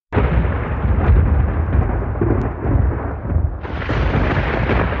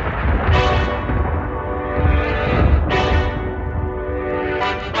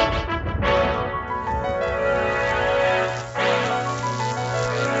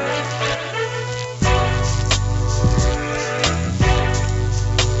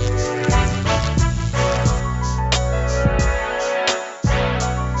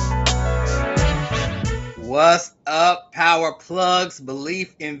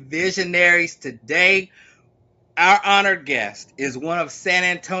and visionaries. Today, our honored guest is one of San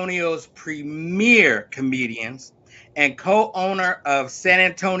Antonio's premier comedians and co-owner of San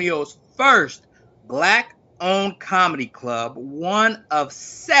Antonio's first Black-owned comedy club, one of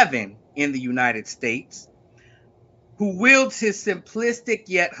 7 in the United States, who wields his simplistic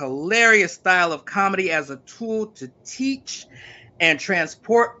yet hilarious style of comedy as a tool to teach and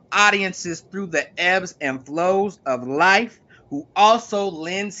transport audiences through the ebbs and flows of life, who also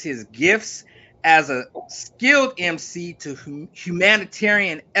lends his gifts as a skilled MC to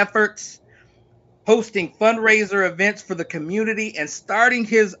humanitarian efforts, hosting fundraiser events for the community, and starting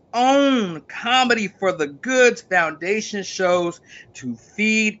his own Comedy for the Goods Foundation shows to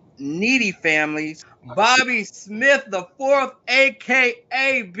feed needy families. Bobby Smith the fourth,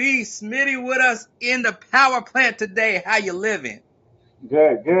 aka B Smitty, with us in the power plant today. How you living?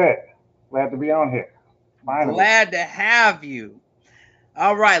 Good, good. Glad to be on here. Finally. Glad to have you.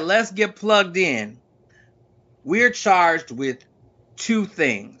 All right, let's get plugged in. We're charged with 2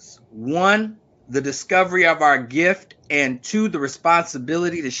 things. 1, the discovery of our gift, and 2, the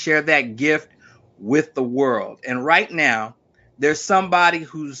responsibility to share that gift with the world. And right now, there's somebody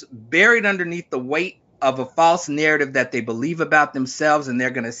who's buried underneath the weight of a false narrative that they believe about themselves, and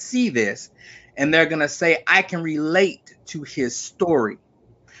they're going to see this, and they're going to say, I can relate to his story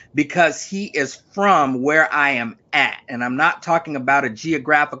because he is from where I am at. And I'm not talking about a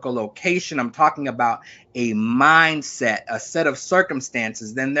geographical location. I'm talking about a mindset, a set of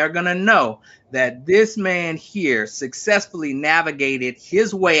circumstances. Then they're going to know that this man here successfully navigated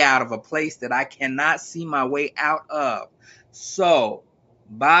his way out of a place that I cannot see my way out of. So,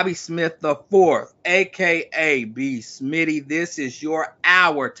 Bobby Smith the fourth, aka B Smitty, this is your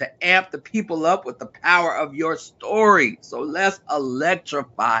hour to amp the people up with the power of your story. So let's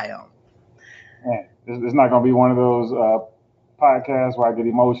electrify them. Man, it's not going to be one of those podcasts where I get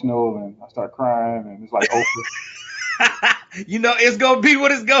emotional and I start crying and it's like Oprah. It's gonna be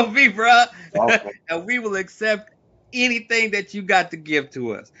what it's gonna be, bruh. Okay. And we will accept anything that you got to give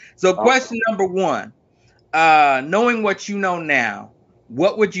to us. So, question number 1: knowing what you know now,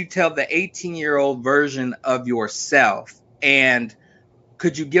 what would you tell the 18-year-old version of yourself? And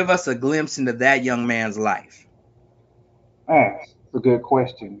could you give us a glimpse into that young man's life? Man, it's a good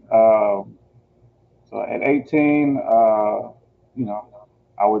question. So at 18, I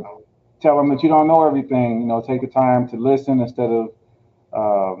would tell them that you don't know everything. Take the time to listen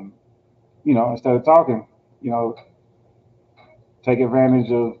um, instead of talking. You know, take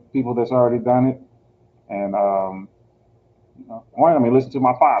advantage of people that's already done it. And listen to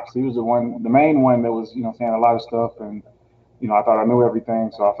my pops. He was the main one that was, saying a lot of stuff, and I thought I knew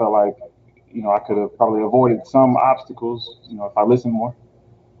everything. So I felt like, I could have probably avoided some obstacles, if I listened more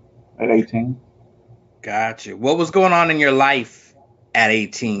at 18. Gotcha. What was going on in your life at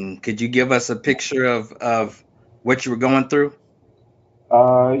 18? Could you give us a picture of what you were going through?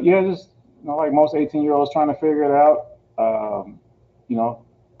 Yeah, just like most 18-year-olds trying to figure it out. You know,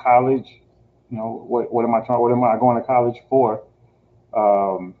 college. What am I trying? What am I going to college for?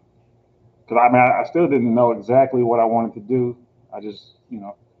 Because I still didn't know exactly what I wanted to do. I just,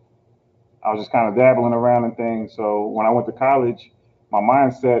 I was just kind of dabbling around in things. So when I went to college, my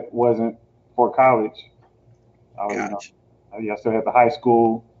mindset wasn't for college. I was, Gotcha. I still had the high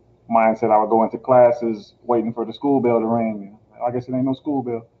school mindset. I would go into classes waiting for the school bell to ring. I guess it ain't no school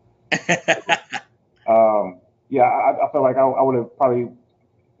bell. Yeah, I felt like I would have probably,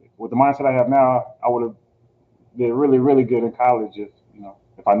 with the mindset I have now, I would have did really, really good in college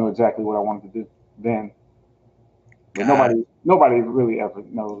if I knew exactly what I wanted to do then. But God, nobody really ever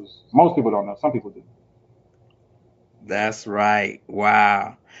knows. Most people don't know. Some people do. that's right.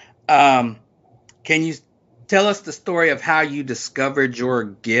 Wow. Um, can you tell us the story of how you discovered your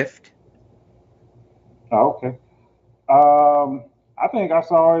gift? Oh, okay. I think I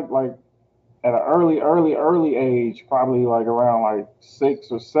saw it like at an early age, probably like around like 6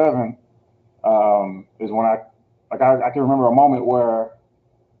 or 7. Is when I can remember a moment where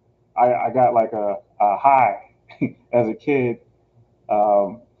I got like a high as a kid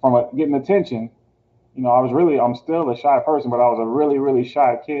from getting attention. I'm still a shy person, but I was a really, really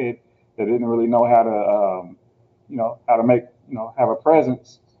shy kid that didn't really know how to, how to make, have a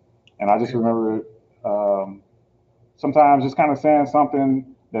presence. And I just remember sometimes just kind of saying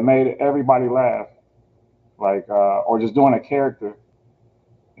something that made everybody laugh, like, or just doing a character.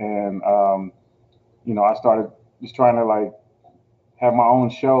 And, I started just trying to like have my own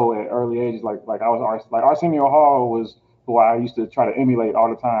show at early ages. Like I was like Arsenio Hall was who I used to try to emulate all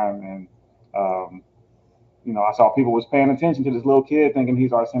the time. And, I saw people was paying attention to this little kid thinking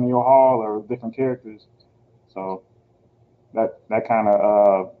he's Arsenio Hall or different characters. So that kind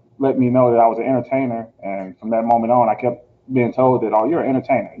of let me know that I was an entertainer. And from that moment on, I kept being told that, oh, you're an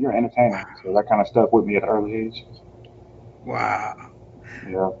entertainer, you're an entertainer. So that kind of stuck with me at an early age. Wow.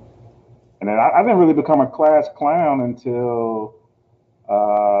 Yeah. And then I didn't really become a class clown until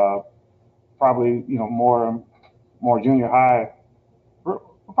uh, probably more junior high,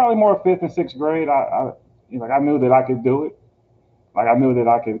 probably more fifth and sixth grade. I knew that I could do it. Like I knew that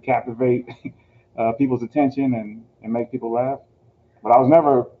I could captivate people's attention and make people laugh. But I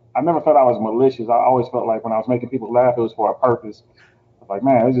never felt I was malicious. I always felt like when I was making people laugh, it was for a purpose. Like,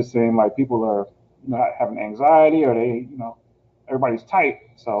 man, it just seemed like people are, having anxiety or everybody's tight.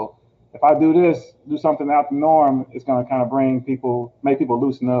 So if I do something out the norm, it's going to kind of make people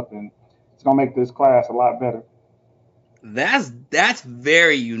loosen up, and it's going to make this class a lot better. That's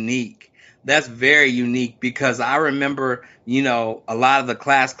very unique. That's very unique because I remember, a lot of the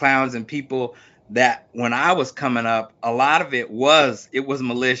class clowns and people that when I was coming up, a lot of it was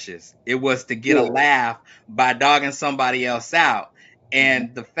malicious. It was to get a Yeah. laugh by dogging somebody else out.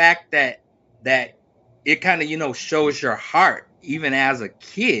 And the fact that it kind of, shows your heart even as a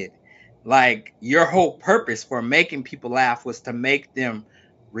kid. Like your whole purpose for making people laugh was to make them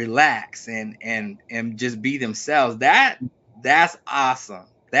relax and just be themselves. That's awesome.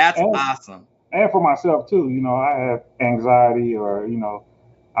 That's And awesome. and for myself too, I have anxiety, or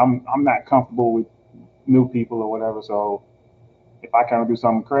I'm not comfortable with new people or whatever. So if I kind of do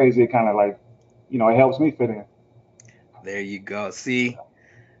something crazy, it kind of like, it helps me fit in. There you go. See,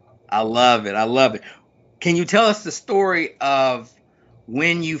 I love it. I love it. Can you tell us the story of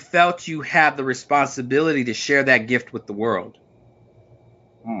when you felt you had the responsibility to share that gift with the world?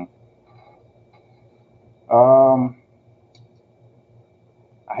 Hmm. Um,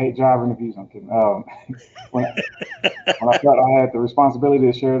 I hate job interviews. I'm kidding. When when I felt I had the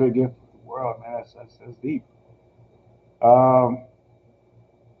responsibility to share the gift with the world, man, that's deep. Um,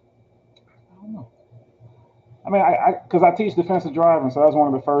 I don't know. I mean, because I teach defensive driving, so that was one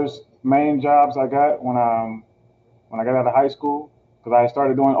of the first main jobs I got when I got out of high school. Because I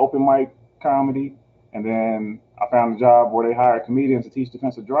started doing open mic comedy, and then I found a job where they hired comedians to teach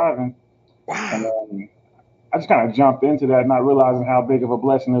defensive driving, and Wow. then I just kind of jumped into that, not realizing how big of a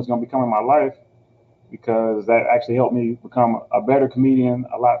blessing it was going to become in my life. Because that actually helped me become a better comedian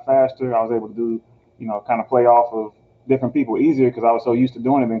a lot faster. I was able to do, kind of play off of different people easier because I was so used to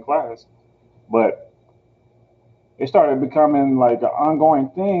doing it in class. But it started becoming like an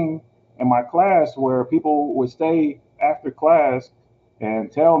ongoing thing in my class where people would stay after class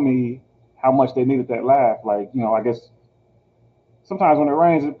and tell me how much they needed that laugh. Like, I guess sometimes when it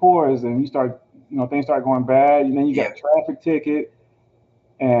rains, it pours, and things start going bad, and then you got Yeah. a traffic ticket,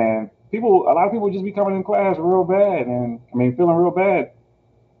 and a lot of people just be coming in class real bad, and I mean, feeling real bad.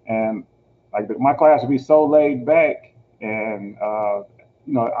 And like my class would be so laid back, and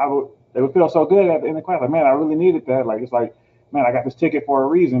they would feel so good at the end of class. Like, man, I really needed that. Like, it's like, man, I got this ticket for a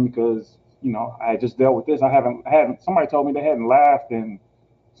reason because I had just dealt with this. I hadn't. Somebody told me they hadn't laughed in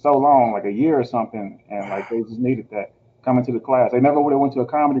so long, like a year or something, and like Wow. they just needed that coming to the class. They never would have went to a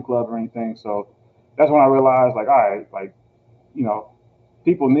comedy club or anything. So that's when I realized, like, all right, like, you know,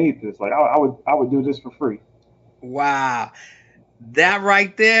 people need this. Like, I would do this for free. Wow. That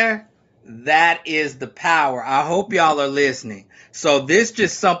right there, that is the power. I hope y'all are listening. So this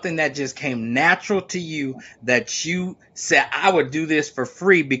just something that just came natural to you that you said I would do this for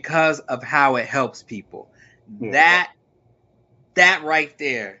free because of how it helps people. Yeah. That right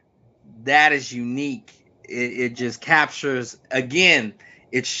there, that is unique. It just captures again,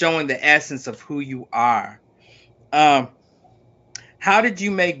 it's showing the essence of who you are. Um, how did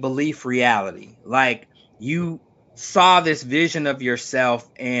you make belief reality? Like you saw this vision of yourself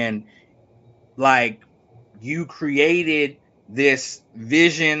and like you created this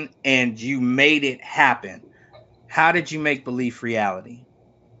vision and you made it happen. How did you make belief reality?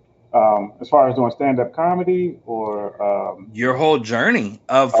 As far as doing stand-up comedy, or Your whole journey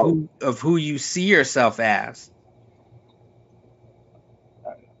of oh, who you see yourself as.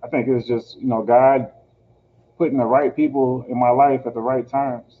 I think it's just God putting the right people in my life at the right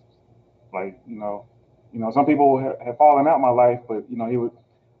times. Like, some people have fallen out in my life, but He would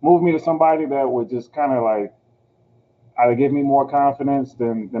move me to somebody that would just kind of like either give me more confidence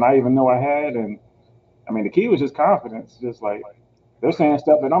than I even know I had. And I mean, the key was just confidence. Just like they're saying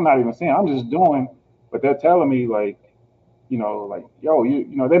stuff that I'm not even saying. I'm just doing, but they're telling me like, like, yo,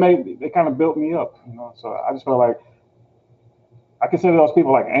 they kind of built me up. So I just felt like I consider those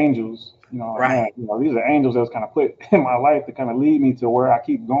people like angels. Like, man, Right. these are angels that was kind of put in my life to kind of lead me to where I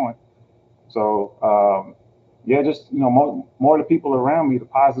keep going. So yeah, just more the people around me, the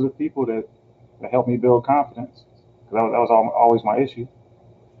positive people that help me build confidence. That was always my issue.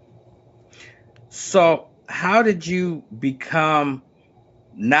 So, how did you become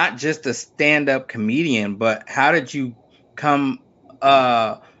not just a stand-up comedian, but how did you come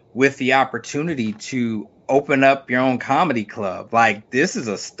with the opportunity to open up your own comedy club? Like, this is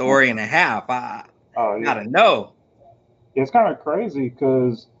a story and a half. I Yeah. gotta know. It's kind of crazy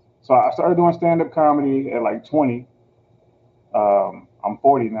because so I started doing stand up comedy at like 20. I'm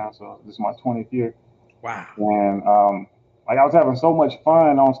 40 now, so this is my 20th year. Wow. And like I was having so much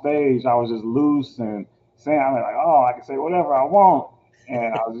fun on stage, I was just loose and saying, I mean, like, oh, I can say whatever I want.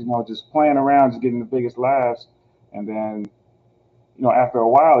 And I was, just playing around, just getting the biggest laughs. And then, after a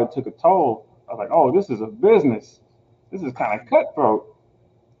while, it took a toll. I was like, oh, this is a business. This is kind of cutthroat.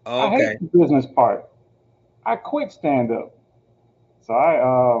 I hate Okay. the business part. I quit stand up. So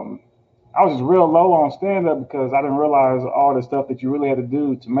I was just real low on stand up because I didn't realize all the stuff that you really had to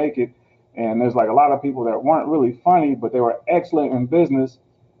do to make it. And there's like a lot of people that weren't really funny, but they were excellent in business,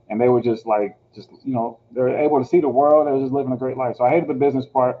 and they were just like they were able to see the world. They were just living a great life. So I hated the business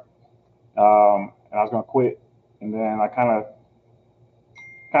part, and I was gonna quit. And then I kind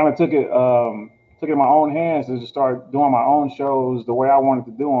of took it in my own hands to just start doing my own shows the way I wanted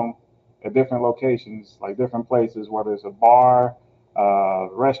to do them at different locations, like different places, whether it's a bar,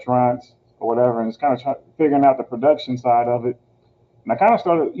 restaurants, or whatever. And it's kind of figuring out the production side of it. And I kind of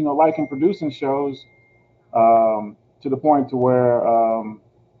started, liking producing shows to the point to where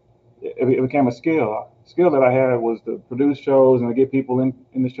it became a skill. Skill that I had was to produce shows and to get people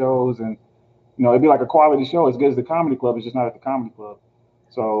in the shows, and it'd be like a quality show as good as the comedy club. It's just not at the comedy club.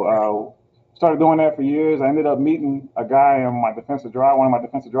 So started doing that for years. I ended up meeting a guy in one of my defensive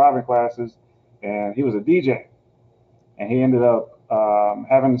driving classes, and he was a DJ, and he ended up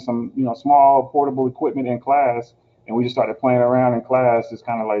having some small portable equipment in class, and we just started playing around in class, just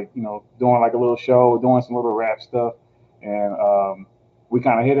kind of like doing like a little show, doing some little rap stuff, and we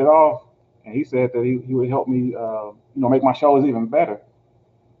kind of hit it off. And he said that he would help me make my shows even better.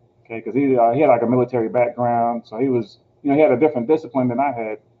 Okay, because he had like a military background, so he was he had a different discipline than I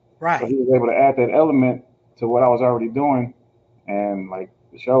had, so he Right. was able to add that element to what I was already doing, and like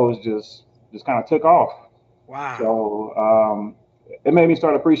the shows just kind of took off. Wow. So it made me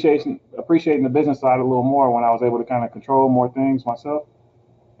start appreciating the business side a little more when I was able to kind of control more things myself.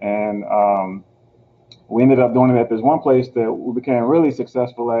 And we ended up doing it at this one place that we became really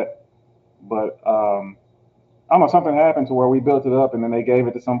successful at. But I don't know, something happened to where we built it up and then they gave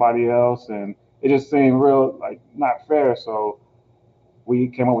it to somebody else, and it just seemed real like not fair. So we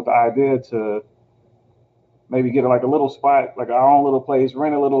came up with the idea to maybe get like a little spot, like our own little place,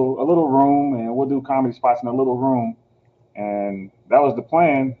 rent a little room, and we'll do comedy spots in a little room. And that was the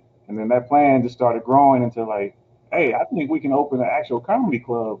plan. And then that plan just started growing into like, hey, I think we can open an actual comedy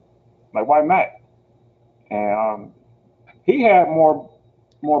club. Like, why not? And he had more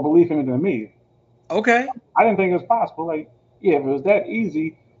belief in it than me. Okay. I didn't think it was possible. Like, yeah, if it was that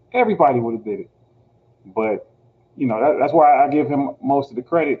easy, everybody would have did it. But that's why I give him most of the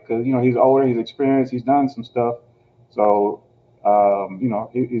credit because he's older, he's experienced, he's done some stuff. So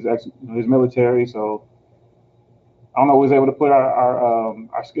he's military, so I don't know, we was able to put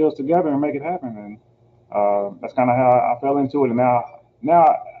our skills together and make it happen, and that's kind of how I fell into it. And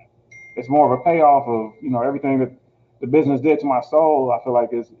now it's more of a payoff of everything that the business did to my soul. I feel like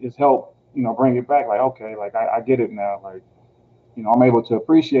it's helped bring it back. Like, okay, like I get it now. Like I'm able to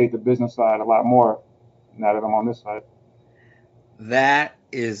appreciate the business side a lot more now that I'm on this side. That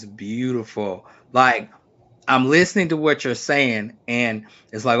is beautiful. Like, I'm listening to what you're saying, and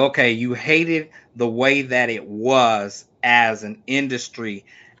it's like, okay, you hated the way that it was as an industry,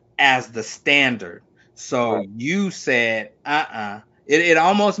 as the standard. So Right. you said, it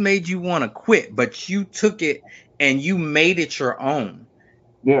almost made you want to quit, but you took it and you made it your own.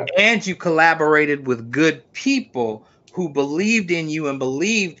 Yeah. And you collaborated with good people who believed in you and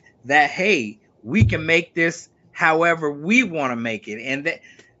believed that, hey, we can make this however we want to make it. And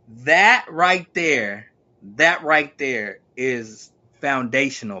that right there, that right there is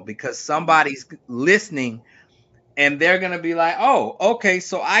foundational, because somebody's listening and they're going to be like, oh, okay,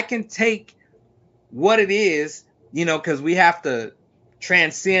 so I can take what it is, because we have to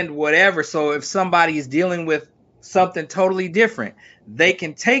transcend whatever. So if somebody is dealing with something totally different, they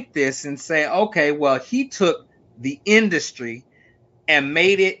can take this and say, okay, well, he took the industry and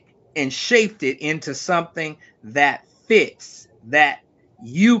made it and shaped it into something that fits, that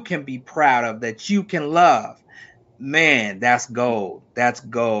you can be proud of, that you can love. Man, that's gold. That's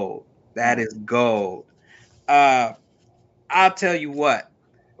gold. That is gold. Uh, I'll tell you what,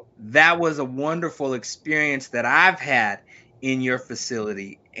 that was a wonderful experience that I've had in your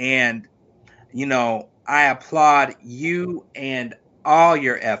facility. And, I applaud you and all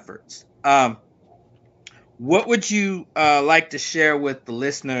your efforts. What would you like to share with the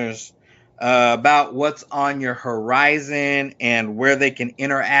listeners about what's on your horizon and where they can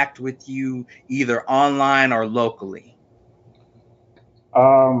interact with you either online or locally?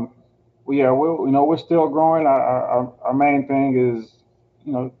 Well, yeah, we're still growing. Our main thing is,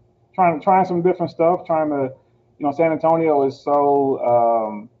 you know, trying some different stuff. Trying to, San Antonio is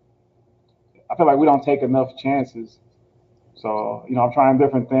so. I feel like we don't take enough chances. So, I'm trying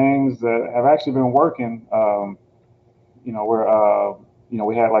different things that have actually been working. Where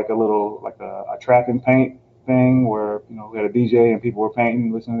we had like a little like a trap and paint thing where we had a DJ and people were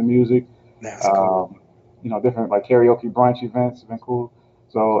painting, listening to music. That's cool. Different like karaoke brunch events have been cool.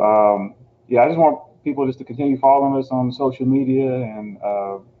 So yeah, I just want people just to continue following us on social media and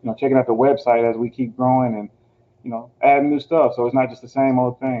checking out the website as we keep growing and adding new stuff. So it's not just the same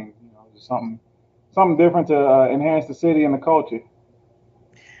old thing. Just something different to enhance the city and the culture.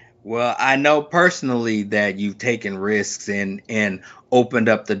 Well, I know personally that you've taken risks and opened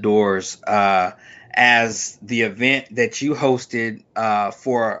up the doors as the event that you hosted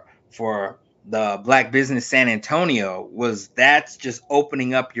for the Black Business San Antonio was that's just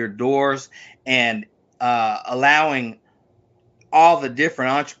opening up your doors and allowing all the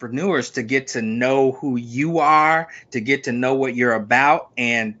different entrepreneurs to get to know who you are, to get to know what you're about,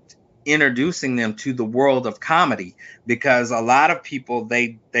 and introducing them to the world of comedy because a lot of people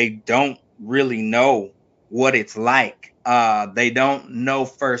they don't really know what it's like. They don't know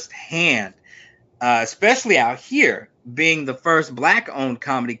firsthand, especially out here being the first black owned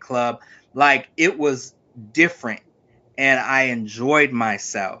comedy club. Like it was different, and I enjoyed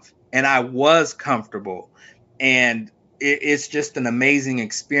myself, and I was comfortable, and it's just an amazing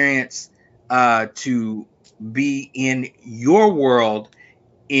experience to be in your world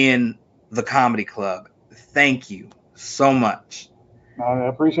in the comedy club. Thank you so much. I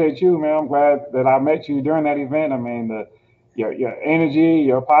appreciate you, man. I'm glad that I met you during that event. I mean, your energy,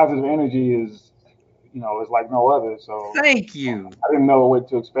 your positive energy is like no other. So Thank you. I didn't know what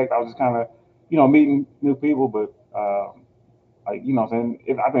to expect. I was just kind of, meeting new people, but like saying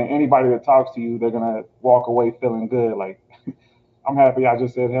if I think anybody that talks to you, they're gonna walk away feeling good. Like I'm happy I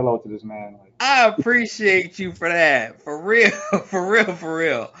just said hello to this man. Like I appreciate you for that. For real. For real. For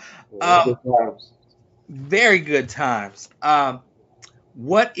real. yeah, Um, good vibes. very good times.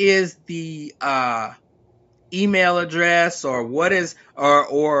 What is the email address or what is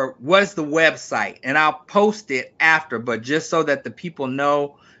the website? And I'll post it after, but just so that the people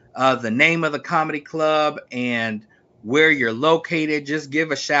know the name of the comedy club and where you're located, just give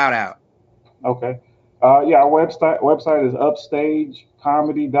a shout out. Okay. Yeah, our website is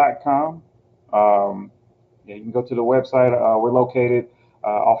upstagecomedy.com. Um, yeah, you can go to the website. We're located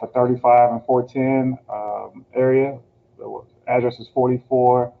off of 35 and 410 area. The address is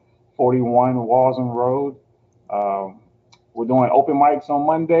 4441 Walsen Road. Um, we're doing open mics on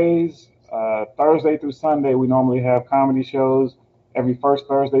Mondays. Thursday through Sunday, we normally have comedy shows. Every first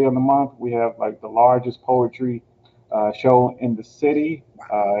Thursday of the month, we have like the largest poetry show in the city.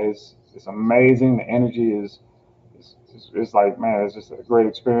 It's amazing. The energy is like, man, it's just a great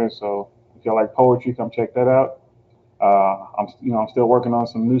experience. So if you like poetry, come check that out. I'm still working on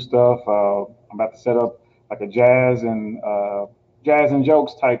some new stuff. I'm about to set up like a jazz and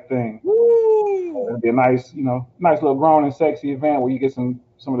jokes type thing. Woo! It'll be a nice, nice little grown and sexy event where you get some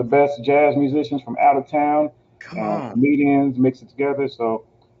of the best jazz musicians from out of town Come and on. comedians mix it together. So,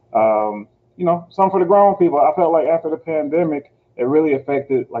 some for the grown people. I felt like after the pandemic, it really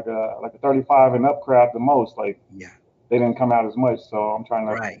affected like a 35 and up crowd the most. Like Yeah, they didn't come out as much. So I'm trying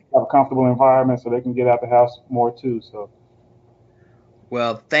to right. have a comfortable environment so they can get out the house more too. So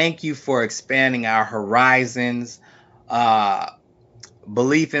Well, thank you for expanding our horizons. Uh,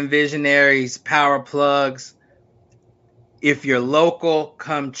 Belief in Visionaries, Power Plugs. If you're local,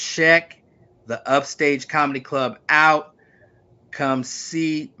 come check the Upstage Comedy Club out. Come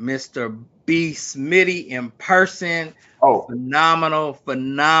see Mr. B. Smitty in person. oh, Phenomenal,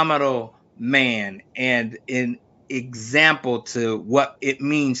 phenomenal man, and an example to what it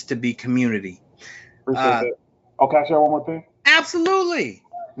means to be community. appreciate Uh, that. Oh, can I share one more thing? Absolutely.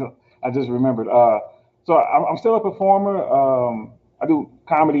 I just remembered. So I'm still a performer. I do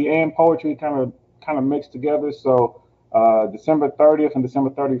comedy and poetry, kind of mixed together. So December 30th and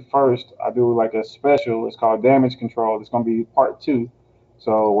December 31st, I do like a special. It's called Damage Control. It's going to be part two.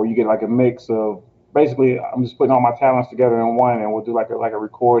 So where you get like a mix of basically, I'm just putting all my talents together in one, and we'll do like a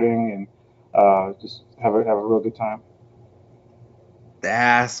recording and just have a real good time.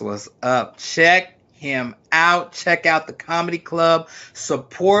 That's what's up. Check him out. Check out the comedy club.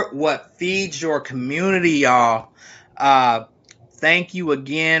 Support what feeds your community, y'all. Thank you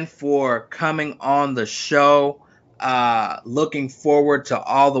again for coming on the show. Looking forward to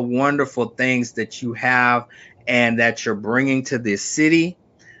all the wonderful things that you have and that you're bringing to this city.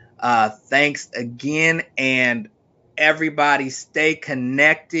 Thanks again, and everybody stay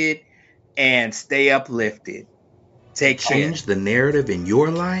connected and stay uplifted. Take care. Change the narrative in your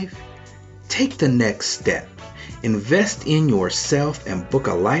life? Take the next step. Invest in yourself and book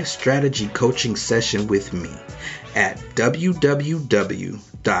a life strategy coaching session with me at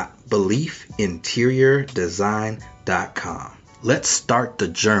www.beliefinteriordesign.com. Let's start the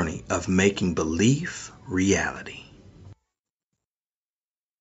journey of making belief reality.